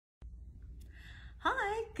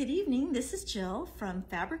Good evening, this is Jill from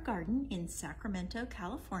Fabric Garden in Sacramento,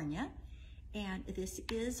 California, and this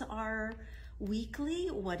is our weekly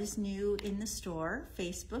What is New in the Store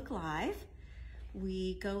Facebook Live.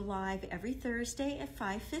 We go live every Thursday at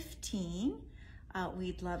 5:15.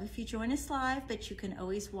 We'd love if you join us live, but you can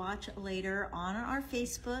always watch later on our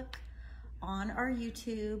Facebook, on our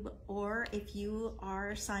YouTube, or if you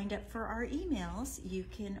are signed up for our emails, you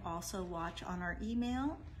can also watch on our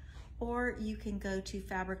email, or you can go to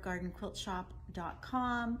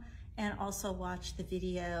fabricgardenquiltshop.com and also watch the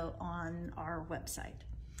video on our website.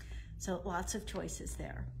 So lots of choices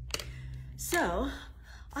there. So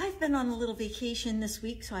I've been on a little vacation this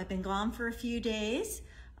week, so I've been gone for a few days.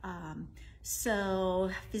 So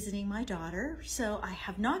visiting my daughter. So I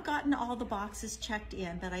have not gotten all the boxes checked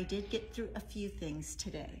in, but I did get through a few things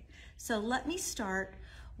today. So let me start.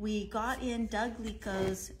 We got in Doug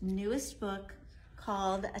Leko's newest book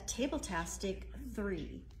called Tabletastic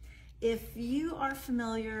 3. If you are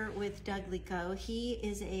familiar with Doug Leko, he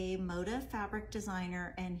is a Moda fabric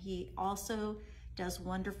designer, and he also does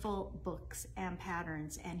wonderful books and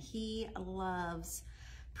patterns, and he loves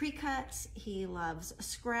pre-cuts, he loves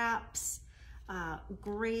scraps,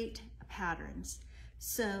 great patterns.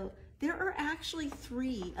 So there are actually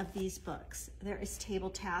 3 of these books. There is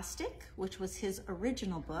Tabletastic, which was his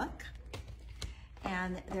original book,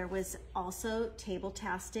 and there was also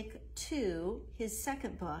Tabletastic 2, his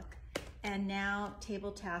second book, and now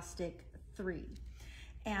Tabletastic 3.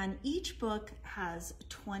 And each book has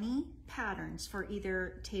 20 patterns for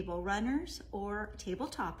either table runners or table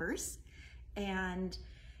toppers, and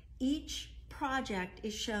each project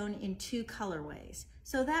is shown in 2 colorways.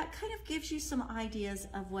 So that kind of gives you some ideas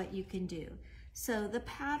of what you can do. So the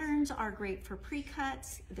patterns are great for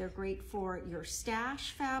pre-cuts, they're great for your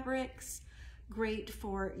stash fabrics, great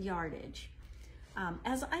for yardage.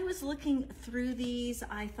 As I was looking through these,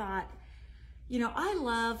 I thought, you know, I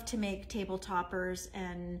love to make table toppers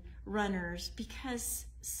and runners because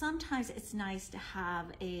sometimes it's nice to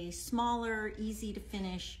have a smaller, easy to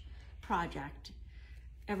finish project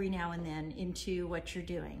every now and then into what you're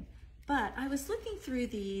doing. But I was looking through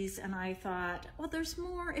these and I thought, well, there's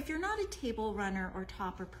more. If you're not a table runner or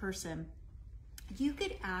topper person, you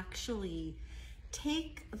could actually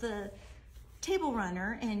take the table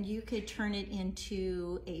runner and you could turn it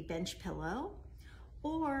into a bench pillow,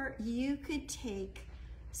 or you could take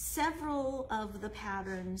several of the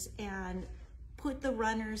patterns and put the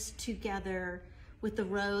runners together with the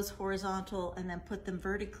rows horizontal and then put them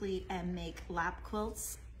vertically and make lap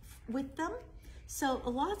quilts with them. So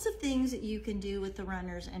lots of things that you can do with the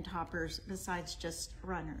runners and toppers besides just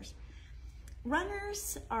runners.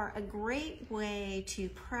 Runners are a great way to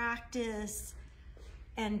practice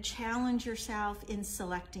and challenge yourself in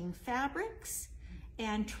selecting fabrics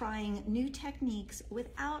and trying new techniques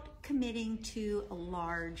without committing to a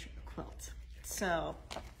large quilt. So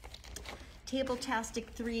Tabletastic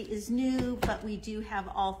 3 is new, but we do have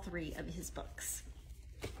all 3 of his books.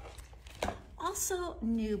 Also,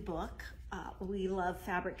 new book, we love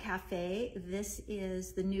Fabric Cafe. This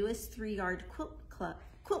is the newest 3-yard quilt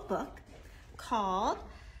book called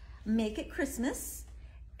Make It Christmas.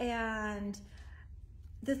 And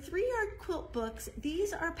the 3-yard quilt books,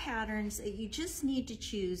 these are patterns that you just need to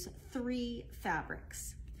choose 3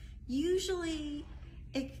 fabrics. Usually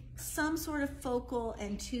some sort of focal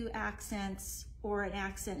and 2 accents, or an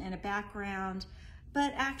accent and a background,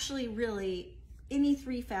 but actually really any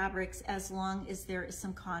 3 fabrics as long as there is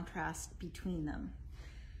some contrast between them.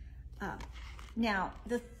 Now,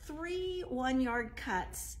 the 3 1-yard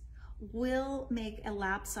cuts will make a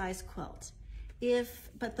lap size quilt.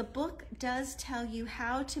 But the book does tell you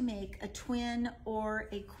how to make a twin or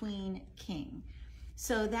a queen king.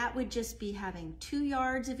 So that would just be having 2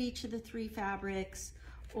 yards of each of the 3 fabrics,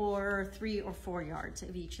 or 3 or 4 yards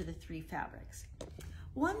of each of the 3 fabrics.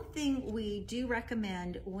 One thing we do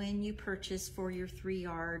recommend when you purchase for your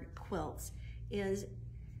 3-yard quilts is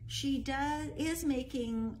she is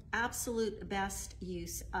making absolute best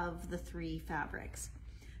use of the 3 fabrics.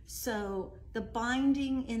 So the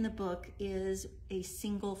binding in the book is a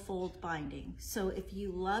single fold binding. So if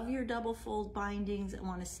you love your double fold bindings and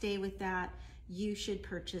want to stay with that, you should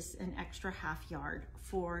purchase an extra ½ yard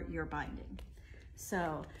for your binding.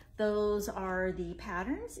 So those are the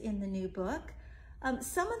patterns in the new book.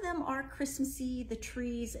 Some of them are Christmassy, the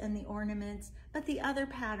trees and the ornaments, but the other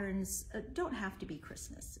patterns don't have to be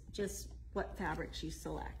Christmas, just what fabrics you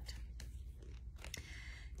select.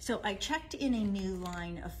 So I checked in a new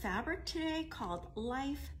line of fabric today called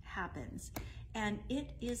Life Happens, and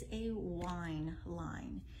it is a wine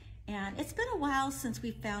line. And it's been a while since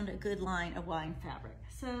we found a good line of wine fabric.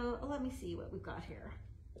 So let me see what we've got here.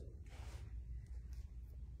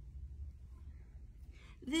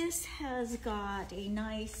 This has got a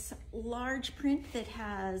nice large print that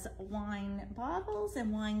has wine bottles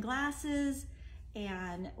and wine glasses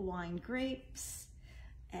and wine grapes.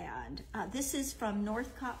 And this is from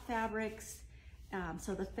Northcott Fabrics,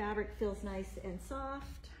 so the fabric feels nice and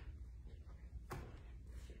soft.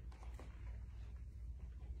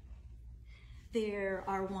 There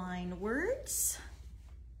are wine words.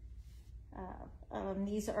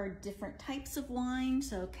 These are different types of wine,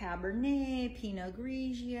 so Cabernet, Pinot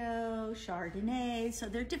Grigio, Chardonnay, so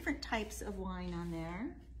there are different types of wine on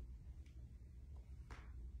there.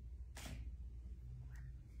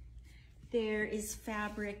 There is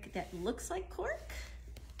fabric that looks like cork.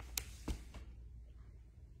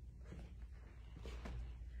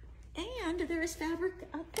 And there is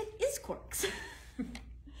fabric that is corks.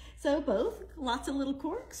 So both, lots of little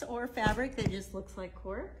corks or fabric that just looks like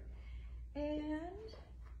cork. And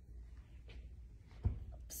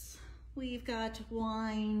oops, we've got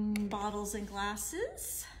wine bottles and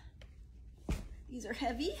glasses. These are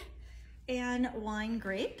heavy. And wine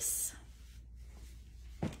grapes.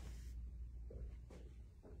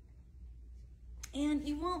 And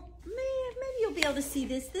you won't, maybe you'll be able to see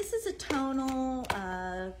this. This is a tonal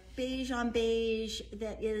beige on beige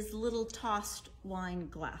that is little tossed wine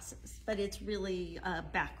glasses, but it's really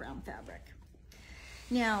background fabric.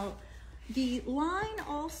 Now, the line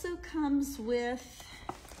also comes with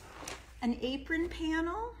an apron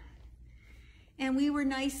panel, and we were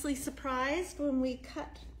nicely surprised when we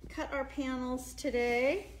cut our panels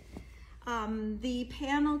today. The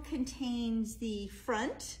panel contains the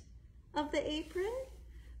front of the apron,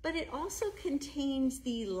 but it also contains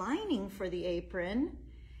the lining for the apron,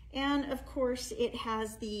 and of course it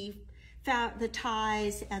has the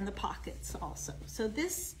ties and the pockets also. So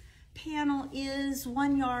this panel is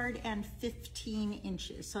 1 yard and 15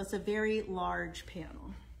 inches, so it's a very large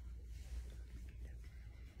panel.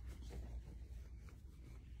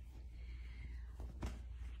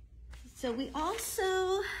 So we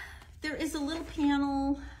also, there is a little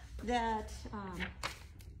panel that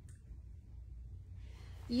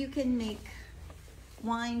you can make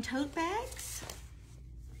wine tote bags.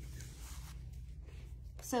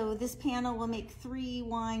 So this panel will make 3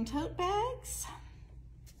 wine tote bags.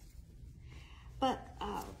 But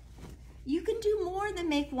you can do more than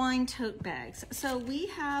make wine tote bags. So we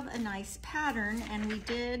have a nice pattern, and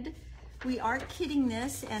we are kitting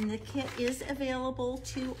this, and the kit is available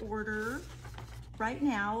to order right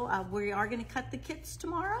now. We are gonna cut the kits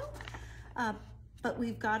tomorrow, but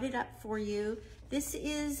we've got it up for you. This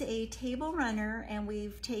is a table runner, and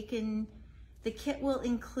we've taken, the kit will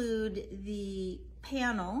include the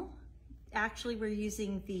panel. Actually, we're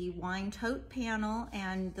using the wine tote panel,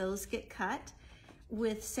 and those get cut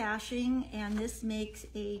with sashing, and this makes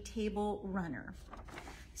a table runner.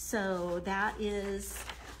 So that is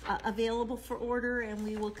available for order, and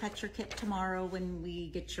we will cut your kit tomorrow when we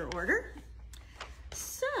get your order.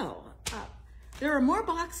 So there are more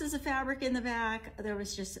boxes of fabric in the back. There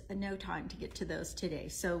was just no time to get to those today,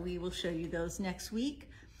 so we will show you those next week.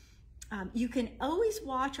 You can always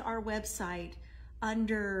watch our website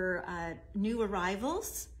under new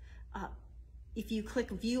arrivals. If you click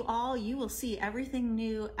view all, you will see everything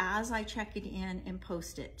new as I check it in and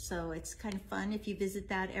post it. So it's kind of fun. If you visit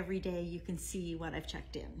that every day, you can see what I've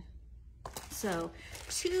checked in. So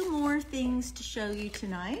 2 more things to show you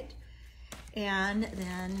tonight, and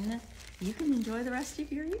then you can enjoy the rest of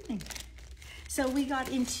your evening. So we got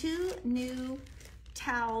in 2 new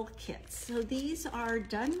towel kits. So these are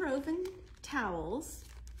done-woven towels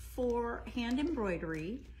for hand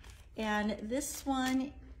embroidery, and this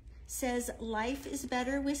one says life is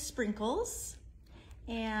better with sprinkles,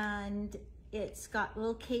 and it's got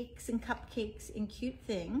little cakes and cupcakes and cute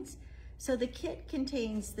things. So the kit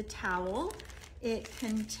contains the towel, it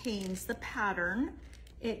contains the pattern,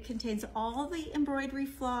 it contains all the embroidery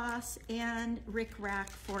floss and rickrack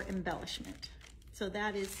for embellishment. So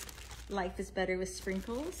that is life is better with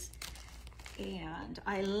sprinkles, and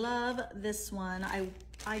I love this one.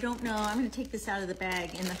 I don't know, I'm gonna take this out of the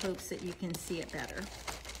bag in the hopes that you can see it better.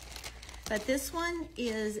 But this one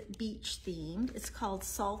is beach themed. It's called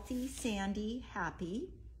Salty, Sandy, Happy.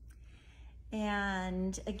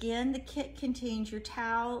 And again, the kit contains your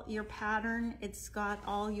towel, your pattern. It's got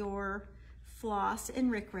all your floss and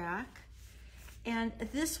rickrack. And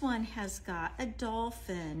this one has got a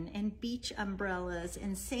dolphin and beach umbrellas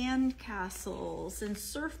and sand castles and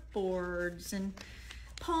surfboards and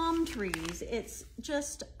palm trees. It's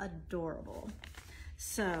just adorable.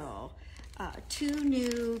 So 2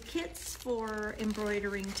 new kits for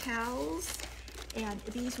embroidering towels, and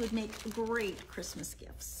these would make great Christmas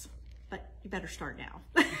gifts, but you better start now.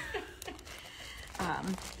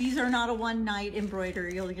 These are not a one-night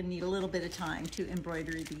embroidery. You're gonna need a little bit of time to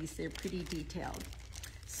embroider these. They're pretty detailed.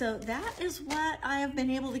 So that is what I have been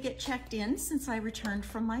able to get checked in since I returned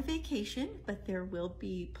from my vacation, but there will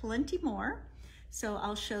be plenty more. So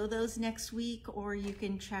I'll show those next week, or you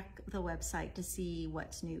can check the website to see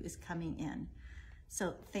what's new is coming in.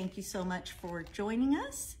 So thank you so much for joining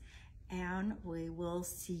us, and we will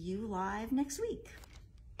see you live next week.